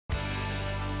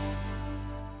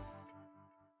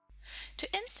To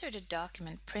insert a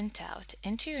document printout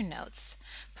into your notes,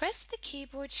 press the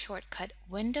keyboard shortcut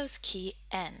Windows key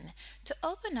N to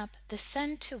open up the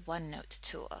Send to OneNote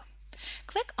tool.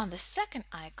 Click on the second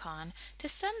icon to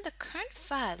send the current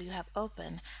file you have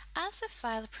open as a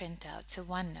file printout to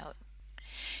OneNote.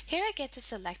 Here I get to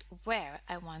select where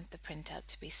I want the printout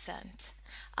to be sent.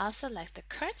 I'll select the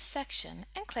current section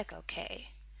and click OK.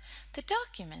 The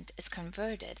document is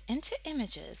converted into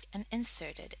images and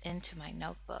inserted into my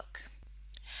notebook.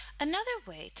 Another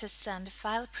way to send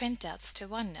file printouts to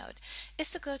OneNote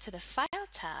is to go to the File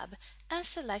tab and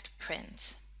select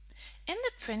Print. In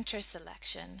the Printer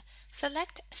selection,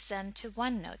 select Send to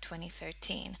OneNote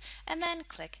 2013 and then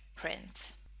click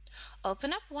Print.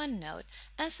 Open up OneNote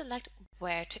and select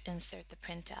where to insert the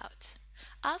printout.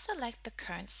 I'll select the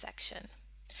current section.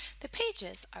 The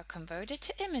pages are converted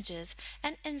to images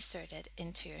and inserted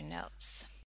into your notes.